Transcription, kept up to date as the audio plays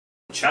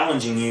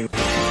Challenging you.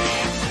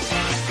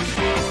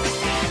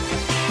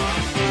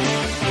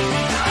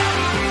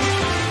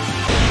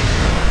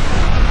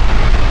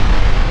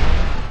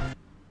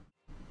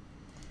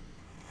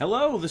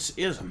 Hello, this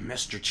is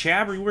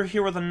MrChabry. We're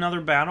here with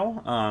another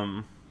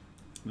battle.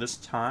 This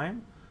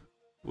time,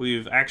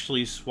 we've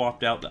actually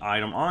swapped out the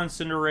item on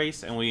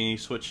Cinderace, and we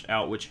switched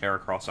out which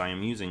Heracross I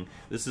am using.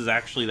 This is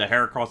actually the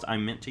Heracross I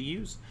meant to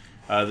use.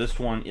 This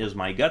one is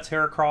my Guts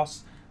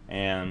Heracross,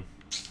 and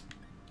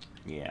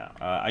yeah,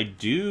 I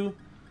do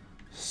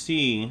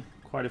see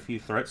quite a few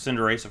threats.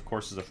 Cinderace, of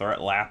course, is a threat.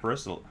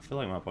 Lapras, I feel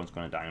like my opponent's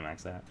going to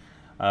Dynamax that.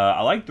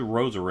 I like the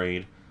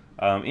Roserade.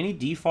 Any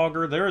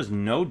Defogger? There is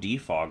no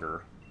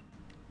Defogger.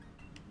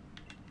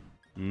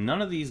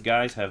 None of these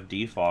guys have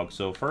Defog,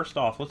 so first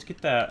off, let's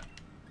get that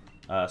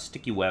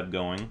Sticky Web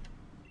going.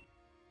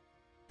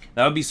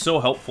 That would be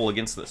so helpful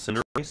against the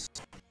Cinderace.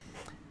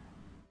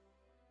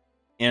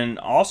 And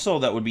also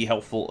that would be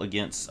helpful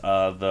against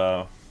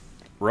the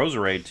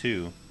Roserade,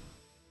 too.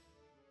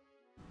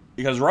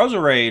 Because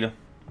Roserade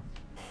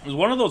is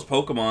one of those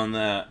Pokemon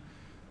that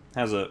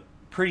has a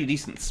pretty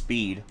decent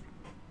speed.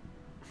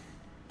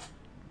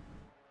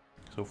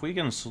 So if we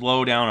can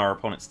slow down our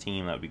opponent's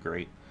team, that would be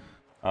great.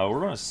 We're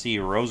going to see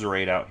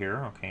Roserade out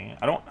here. Okay.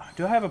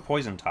 Do I have a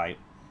poison type?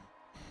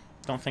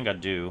 Don't think I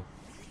do.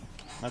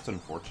 That's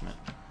unfortunate.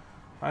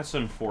 That's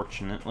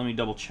unfortunate. Let me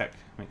double check.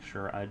 Make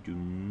sure I do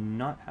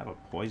not have a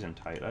poison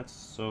type. That's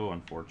so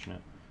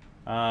unfortunate.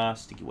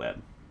 Sticky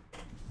Web.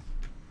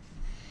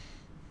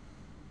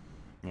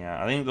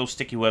 Yeah, I think those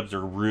Sticky Webs are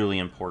really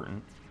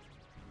important.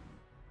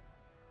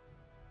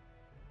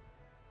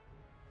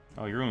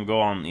 Oh, you're going to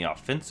go on the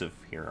offensive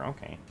here.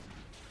 Okay.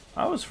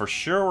 I was for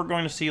sure we're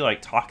going to see,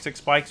 like, Toxic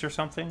Spikes or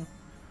something.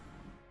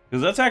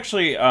 Because that's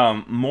actually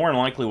more than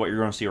likely what you're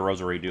going to see a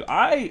Roserade do.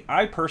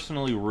 I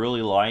personally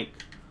really like,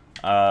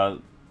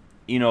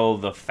 you know,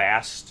 the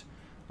fast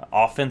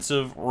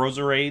offensive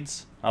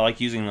Roserades. I like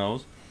using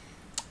those.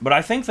 But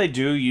I think they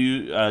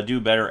do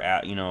better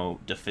at, you know,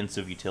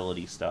 defensive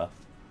utility stuff.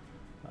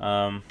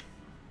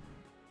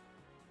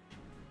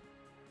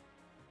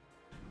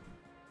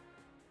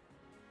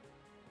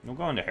 We'll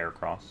go into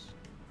Heracross.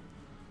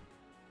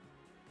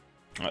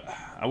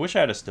 I wish I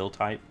had a Steel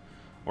type,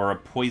 or a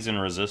Poison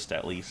Resist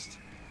at least.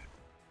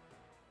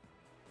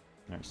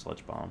 Alright,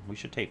 Sludge Bomb. We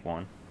should take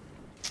one.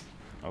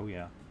 Oh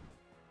yeah.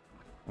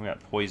 We got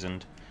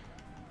poisoned.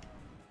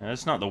 And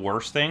that's not the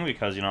worst thing,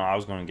 because, you know, I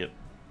was going to get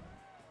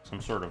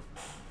some sort of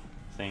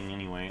thing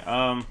anyway.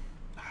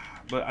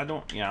 But I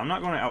don't... Yeah, I'm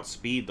not going to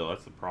outspeed, though.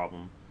 That's the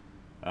problem.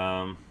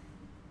 Oh,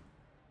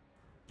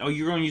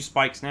 you're going to use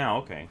Spikes now.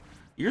 Okay.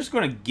 You're just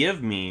going to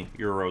give me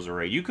your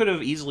Roserade. You could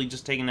have easily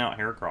just taken out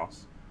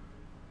Heracross.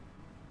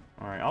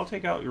 Alright, I'll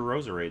take out your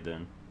Roserade,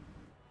 then.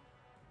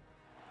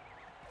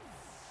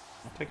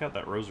 I'll take out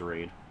that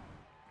Roserade.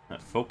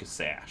 That Focus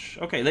Sash.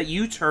 Okay, that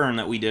U-turn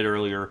that we did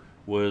earlier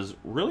was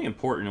really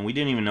important, and we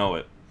didn't even know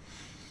it.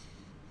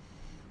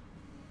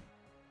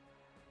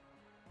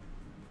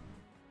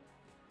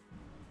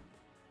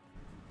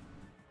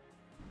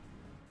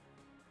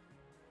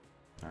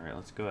 Alright,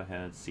 let's go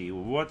ahead and see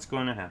what's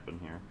going to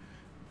happen here.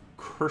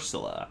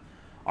 Cursula.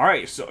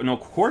 Alright, so, no,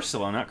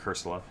 Corsola, not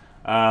Cursula.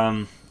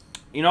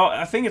 You know,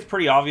 I think it's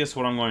pretty obvious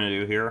what I'm going to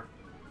do here.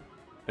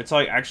 It's,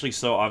 like, actually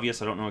so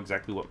obvious I don't know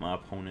exactly what my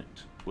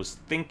opponent was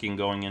thinking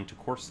going into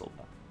Corsola.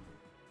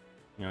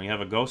 You know, you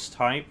have a Ghost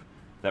type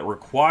that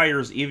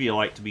requires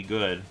Eviolite to be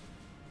good.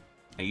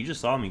 Hey, you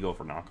just saw me go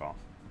for knockoff.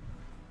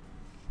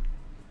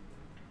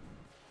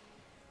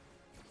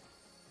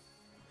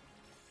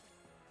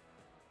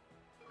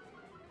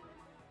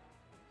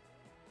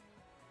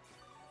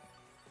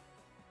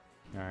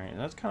 Alright,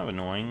 that's kind of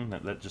annoying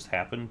that that just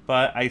happened.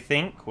 But I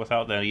think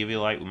without that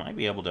Eviolite, we might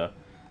be able to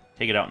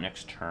take it out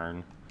next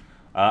turn.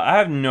 I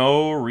have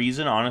no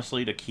reason,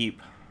 honestly, to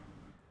keep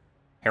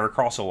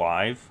Heracross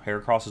alive.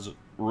 Heracross is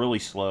really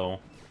slow.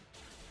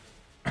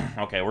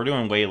 Okay, we're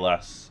doing way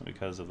less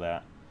because of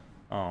that.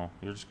 Oh,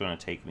 you're just going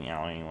to take me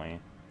out anyway.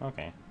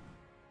 Okay.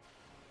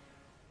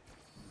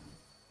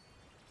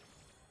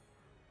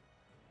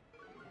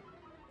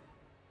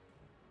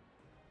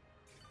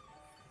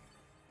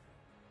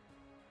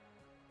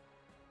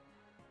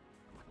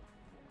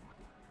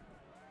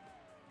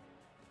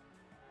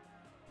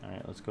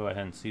 Alright, let's go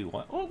ahead and see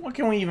what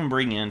can we even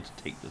bring in to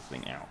take this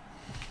thing out.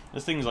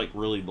 This thing's like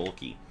really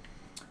bulky.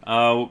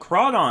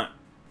 Crawdaunt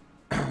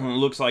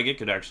looks like it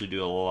could actually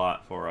do a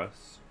lot for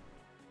us.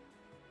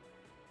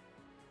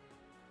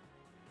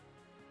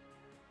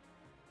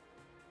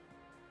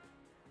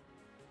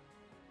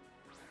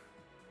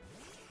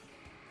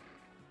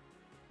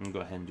 I'm gonna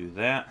go ahead and do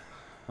that.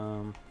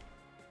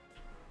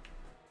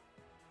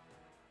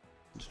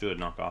 Let's do a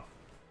knockoff.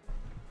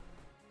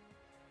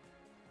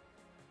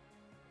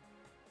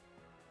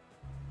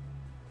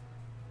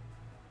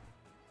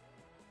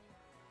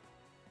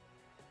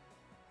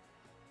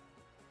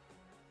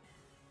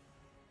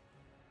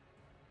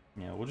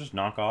 Yeah, we'll just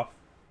knock off.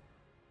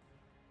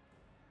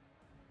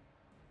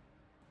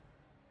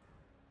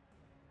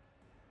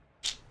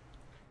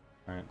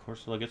 Alright,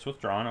 Corsola gets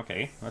withdrawn.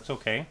 Okay, that's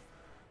okay.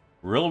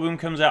 Rillaboom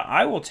comes out.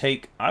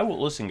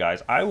 Listen,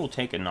 guys, I will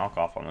take a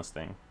knockoff on this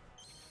thing.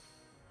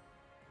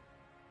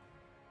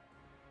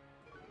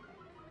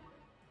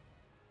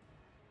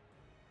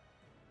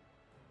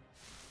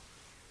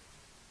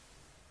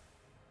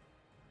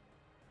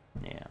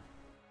 Yeah.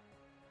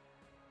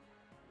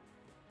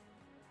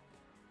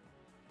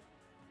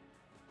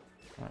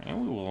 Alright,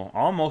 we will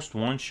almost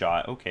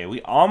one-shot. Okay,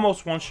 we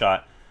almost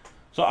one-shot.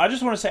 So I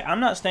just want to say, I'm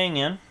not staying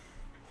in.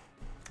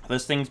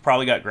 This thing's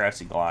probably got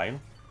Grassy Glide.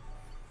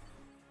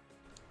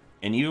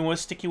 And even with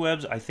Sticky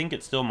Webs, I think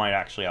it still might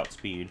actually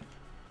outspeed.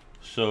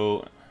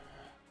 So,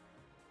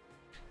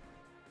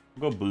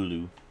 we'll go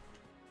Bulu.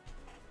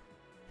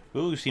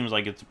 Bulu seems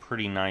like it's a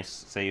pretty nice,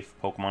 safe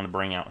Pokemon to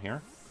bring out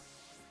here.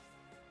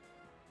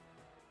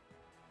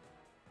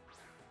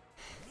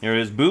 Here it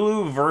is,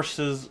 Bulu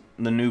versus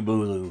the new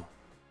Bulu.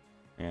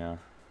 Yeah.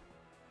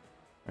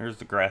 There's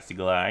the Grassy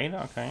Glide,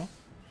 okay.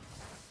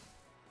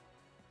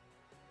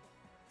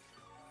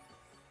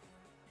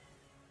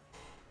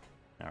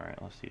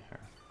 Alright, let's see here.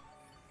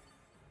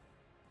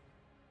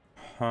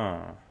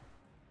 Huh.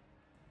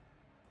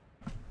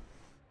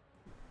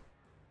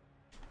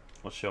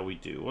 What shall we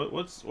do?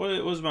 What is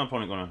my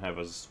opponent going to have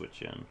as a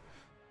switch in?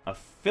 I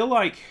feel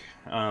like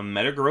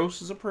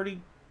Metagross is a pretty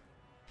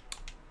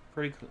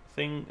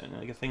thing,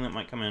 like a thing that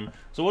might come in.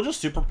 So we'll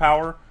just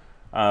Superpower.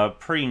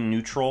 Pretty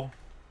neutral.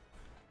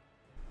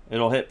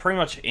 It'll hit pretty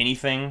much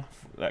anything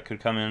that could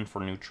come in for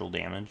neutral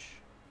damage.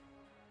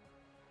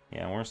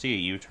 Yeah, we're going to see a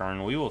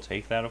U-turn. We will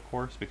take that, of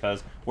course,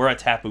 because we're at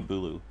Tapu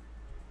Bulu.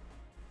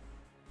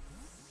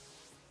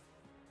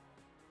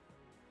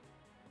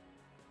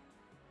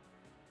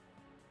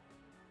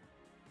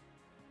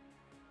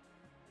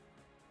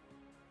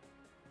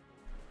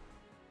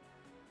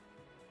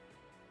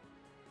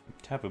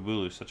 Tapu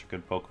Bulu is such a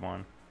good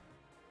Pokemon.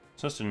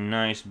 Such a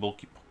nice,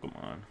 bulky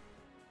Pokemon.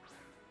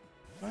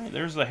 Alright,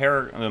 there's the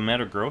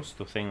Metagross,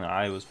 the thing that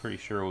I was pretty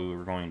sure we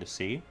were going to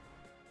see.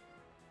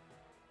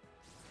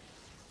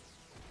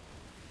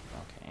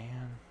 Okay,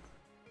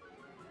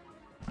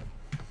 and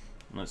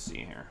let's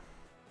see here.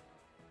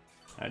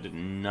 I did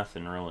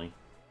nothing really.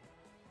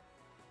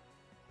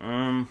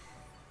 What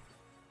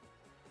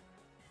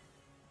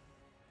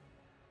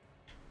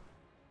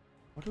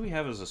do we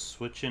have as a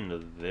switch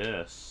into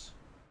this?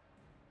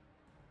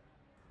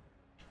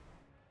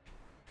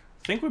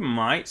 I think we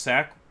might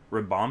sack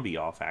Ribombee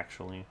off,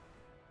 actually.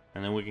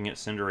 And then we can get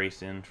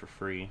Cinderace in for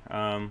free.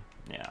 Yeah,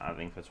 I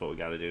think that's what we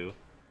gotta do.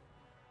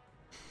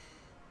 I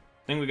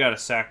think we gotta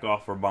sack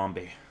off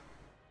Ribombee.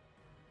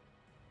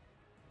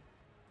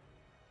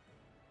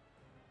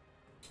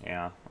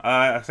 Yeah,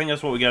 I think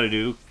that's what we gotta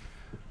do.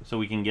 So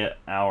we can get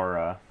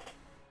our,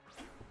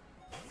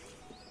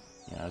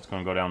 yeah, it's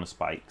gonna go down to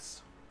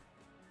Spikes.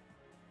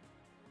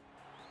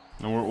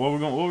 And what we're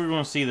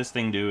gonna see this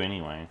thing do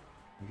anyway.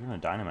 You're gonna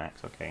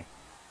Dynamax, okay.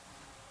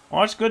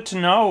 Well, that's good to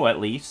know,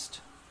 at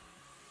least.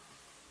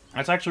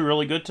 That's actually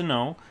really good to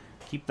know.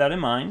 Keep that in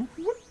mind.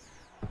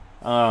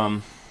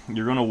 You're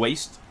gonna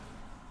waste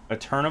a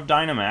turn of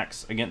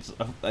Dynamax against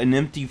an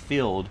empty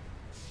field.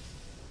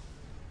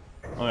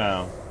 Oh,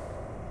 yeah.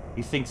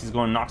 He thinks he's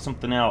going to knock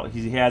something out.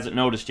 He hasn't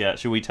noticed yet.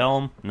 Should we tell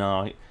him?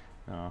 No.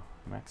 No.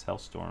 Max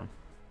Hellstorm.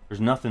 There's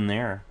nothing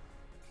there.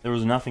 There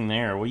was nothing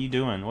there. What are you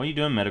doing? What are you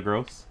doing,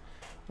 Metagross?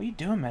 What are you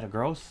doing,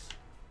 Metagross?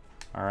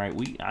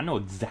 Alright, I know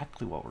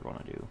exactly what we're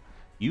going to do.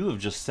 You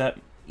just set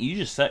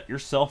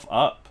yourself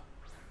up.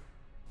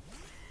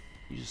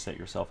 You just set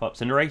yourself up.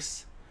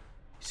 Cinderace,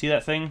 you see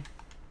that thing?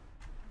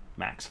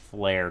 Max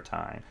Flare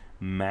time.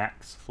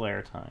 Max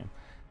Flare time.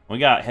 We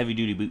got heavy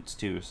duty boots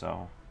too,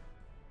 so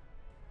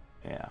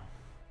yeah.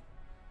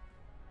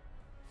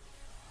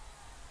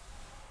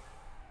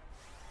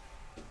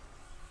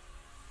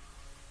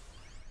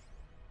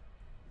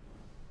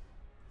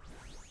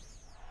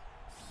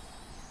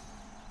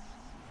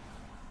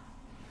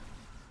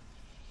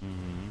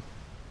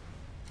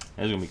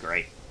 This is gonna be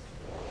great.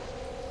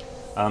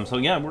 So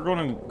yeah, we're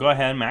going to go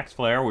ahead and Max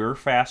Flare. We were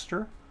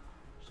faster,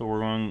 so we're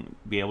going to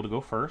be able to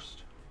go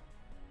first.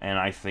 And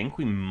I think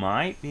we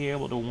might be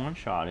able to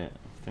one-shot it.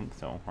 I think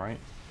so, right?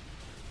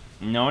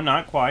 No,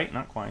 not quite,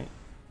 not quite.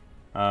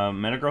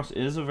 Metagross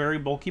is a very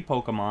bulky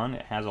Pokemon.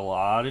 It has a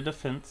lot of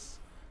defense.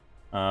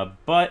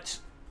 But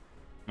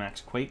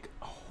Max Quake,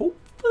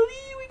 hopefully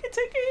we can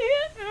take a hit.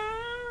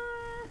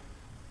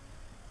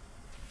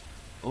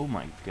 Oh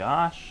my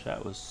gosh,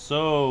 that was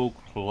so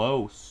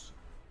close.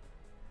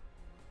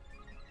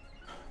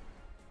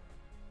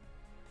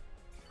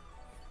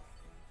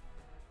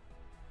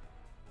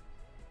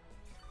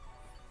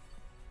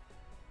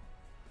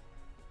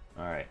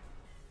 Alright.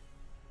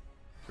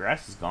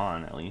 Grass is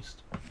gone, at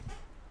least.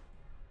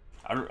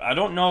 I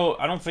don't know.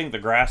 I don't think the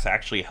grass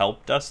actually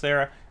helped us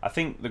there. I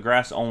think the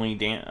grass only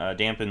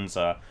dampens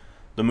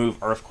the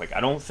move Earthquake. I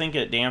don't think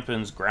it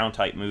dampens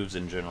ground-type moves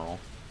in general.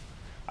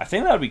 I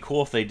think that would be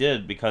cool if they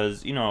did,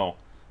 because, you know,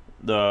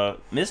 the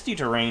Misty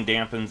Terrain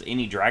dampens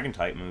any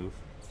Dragon-type move.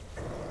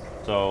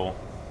 So,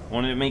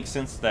 wouldn't it make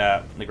sense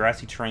that the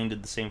Grassy Terrain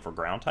did the same for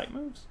ground-type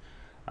moves?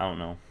 I don't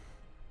know.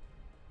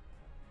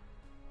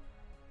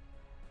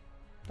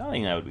 I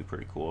think that would be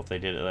pretty cool if they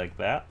did it like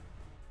that.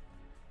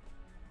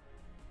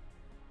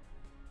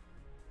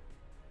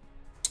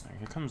 Right,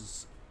 here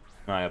comes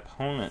my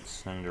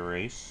opponent's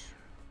Cinderace.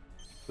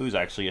 Who's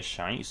actually a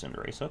shiny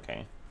Cinderace.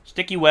 Okay.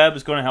 Sticky Web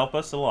is going to help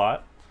us a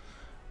lot,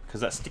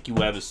 because that Sticky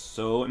Web is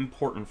so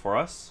important for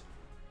us.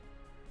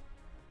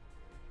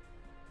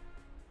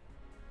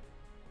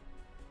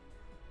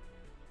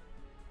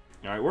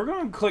 Alright, we're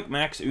going to click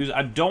Max Ooze.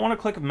 I don't want to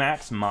click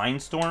Max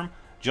Mindstorm,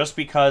 just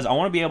because I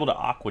want to be able to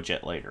Aqua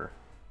Jet later.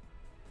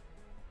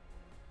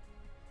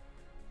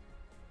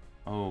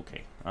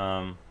 Okay.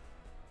 Do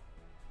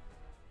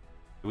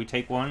we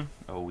take one?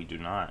 Oh, we do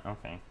not.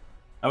 Okay.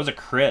 That was a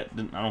crit.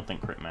 I don't think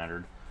crit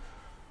mattered.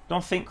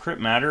 Don't think crit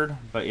mattered,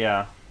 but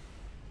yeah.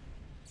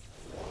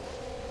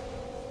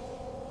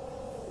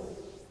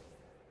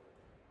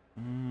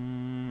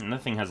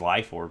 Nothing has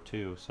Life Orb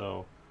too,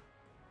 so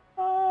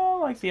I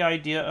like the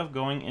idea of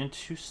going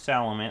into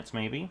Salamence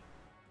maybe.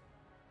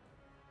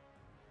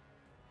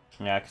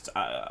 Yeah, because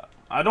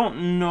I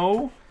don't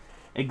know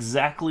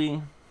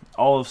exactly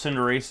all of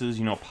Cinderace's,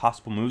 you know,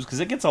 possible moves, because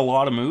it gets a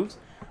lot of moves,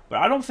 but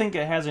I don't think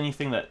it has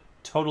anything that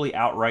totally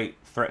outright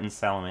threatens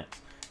Salamence.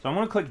 So I'm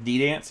going to click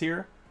D-Dance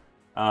here.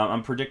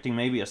 I'm predicting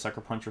maybe a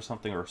Sucker Punch or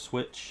something, or a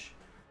Switch.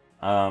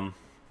 So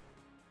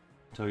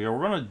yeah,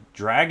 we're going to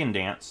Dragon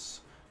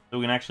Dance, so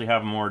we can actually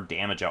have more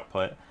damage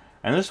output.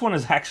 And this one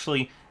is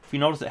actually, if you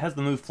notice, it has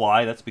the move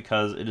Fly. That's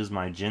because it is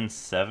my Gen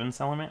 7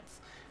 Salamence.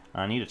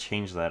 I need to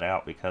change that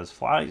out, because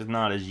Fly is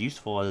not as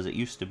useful as it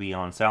used to be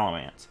on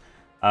Salamence.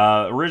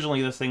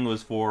 Originally, this thing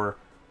was for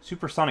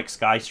Supersonic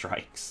Sky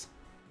Strikes,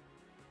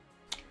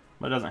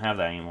 but it doesn't have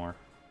that anymore.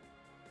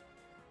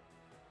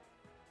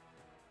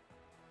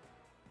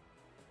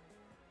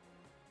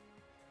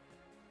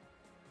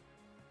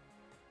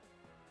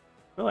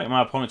 I feel like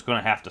my opponent's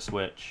going to have to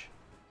switch.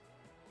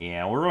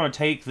 Yeah, we're going to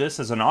take this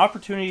as an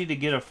opportunity to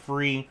get a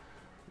free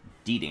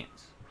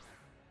D-Dance.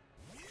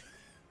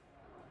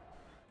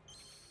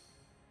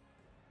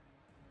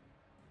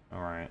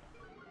 Alright.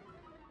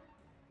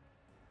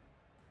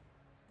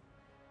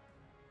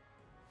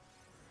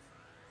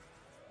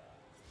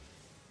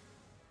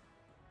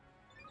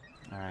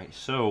 Alright,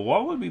 so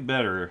what would be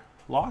better?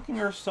 Locking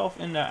herself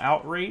into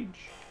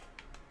Outrage?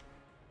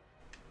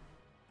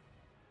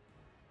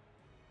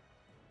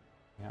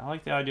 Yeah, I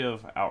like the idea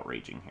of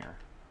outraging here.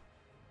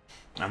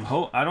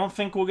 I don't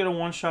think we'll get a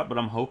one-shot, but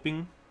I'm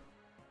hoping.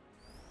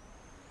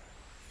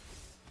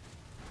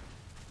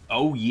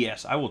 Oh,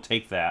 yes, I will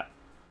take that.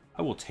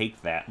 I will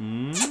take that.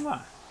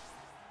 Mwah.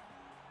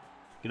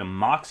 Get a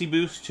Moxie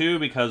boost, too,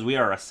 because we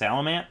are a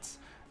Salamence,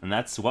 and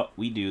that's what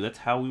we do. That's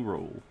how we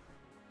roll.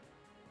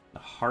 The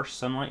harsh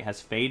sunlight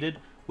has faded.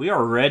 We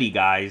are ready,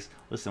 guys.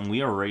 Listen,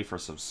 we are ready for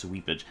some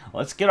sweepage.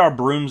 Let's get our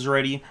brooms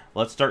ready.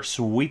 Let's start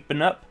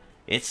sweeping up.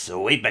 It's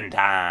sweeping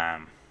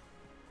time.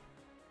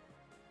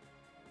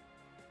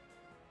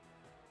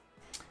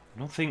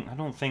 I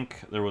don't think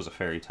there was a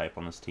fairy type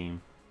on this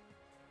team.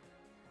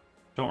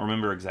 Don't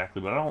remember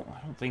exactly, but I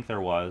don't think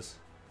there was.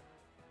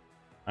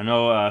 I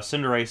know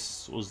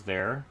Cinderace was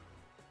there.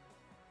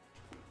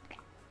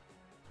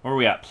 Where are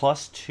we at?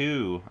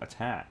 +2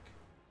 attack.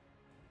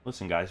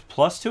 Listen, guys,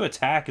 +2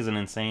 attack is an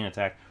insane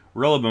attack.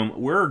 Rillaboom,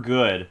 we're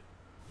good.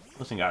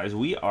 Listen, guys,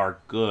 we are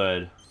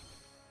good.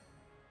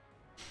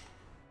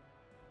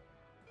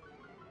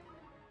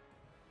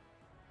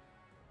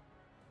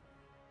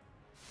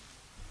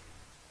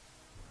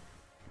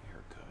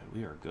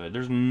 We are good.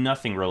 There's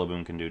nothing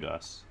Rillaboom can do to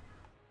us.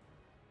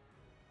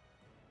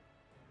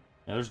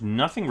 Yeah, there's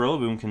nothing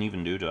Rillaboom can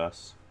even do to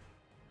us.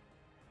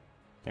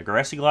 Yeah,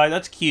 Grassy Glide,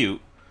 that's cute.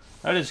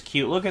 That is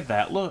cute. Look at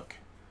that. Look.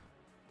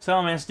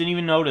 Salamence didn't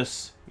even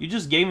notice. You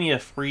just gave me a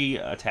free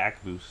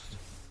attack boost.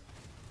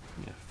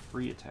 Yeah,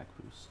 free attack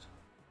boost.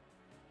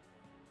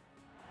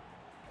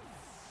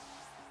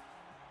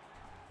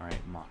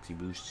 Alright, Moxie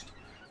boost.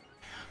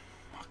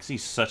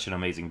 Moxie's such an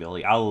amazing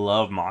ability. I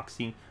love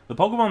Moxie. The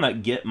Pokemon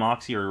that get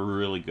Moxie are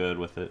really good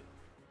with it.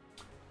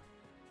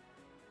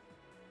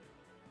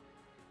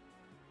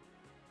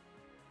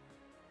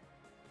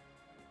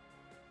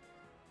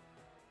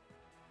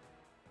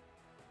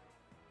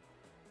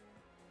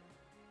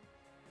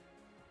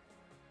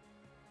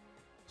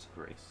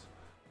 Race.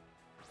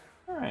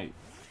 Alright.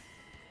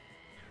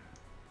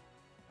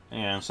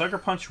 And Sucker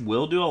Punch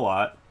will do a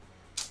lot.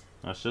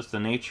 That's just the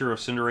nature of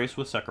Cinderace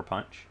with Sucker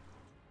Punch.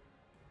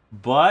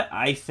 But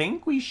I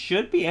think we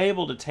should be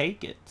able to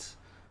take it.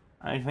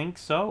 I think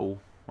so,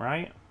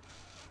 right?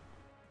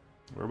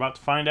 We're about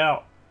to find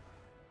out.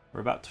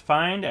 We're about to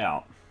find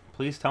out.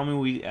 Please tell me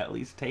we at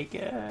least take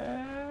it.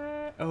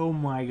 Oh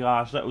my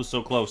gosh, that was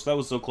so close. That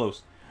was so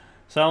close.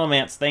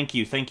 Salamence, thank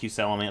you. Thank you,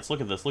 Salamence.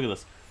 Look at this. Look at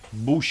this.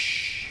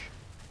 Boosh.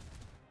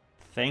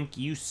 Thank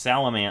you,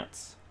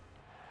 Salamence.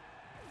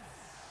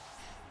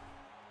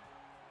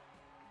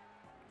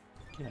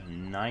 Get a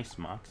nice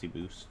Moxie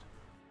boost.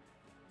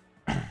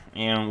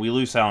 And we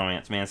lose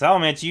Salamence, man.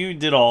 Salamence, you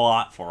did a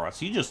lot for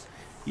us. You just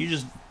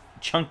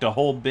chunked a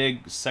whole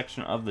big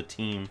section of the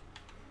team.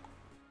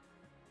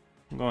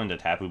 I'm going to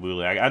Tapu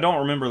Bulu. I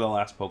don't remember the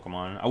last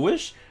Pokemon. I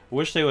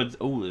wish they would...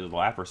 Oh,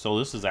 Lapras. So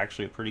this is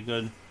actually a pretty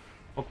good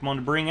Pokemon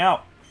to bring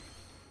out.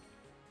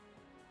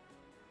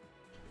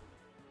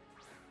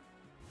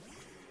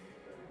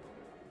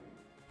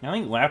 I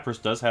think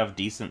Lapras does have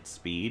decent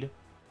speed.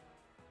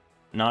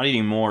 Not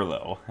anymore,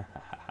 though.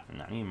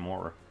 Not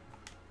anymore.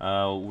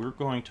 We're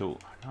going to...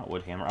 Not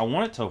Woodhammer. I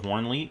want it to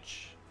Horn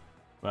Leech.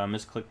 But I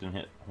misclicked and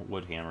hit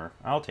Woodhammer.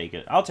 I'll take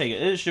it. I'll take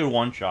it. It should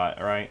one-shot,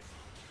 right?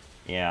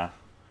 Yeah.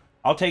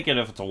 I'll take it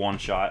if it's a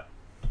one-shot.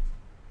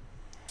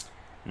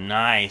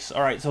 Nice.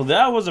 All right, so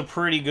that was a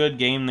pretty good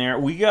game there.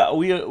 We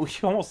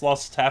almost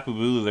lost Tapu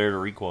Bulu there to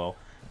recoil.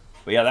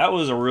 But yeah, that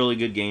was a really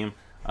good game.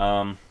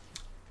 Yeah,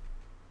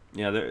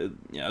 it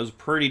was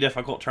pretty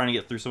difficult trying to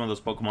get through some of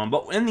those Pokemon.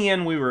 But in the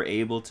end, we were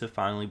able to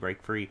finally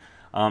break free.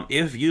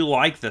 If you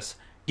like this,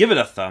 give it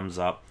a thumbs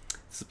up,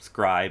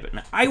 subscribe,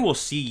 and I will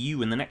see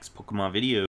you in the next Pokemon video.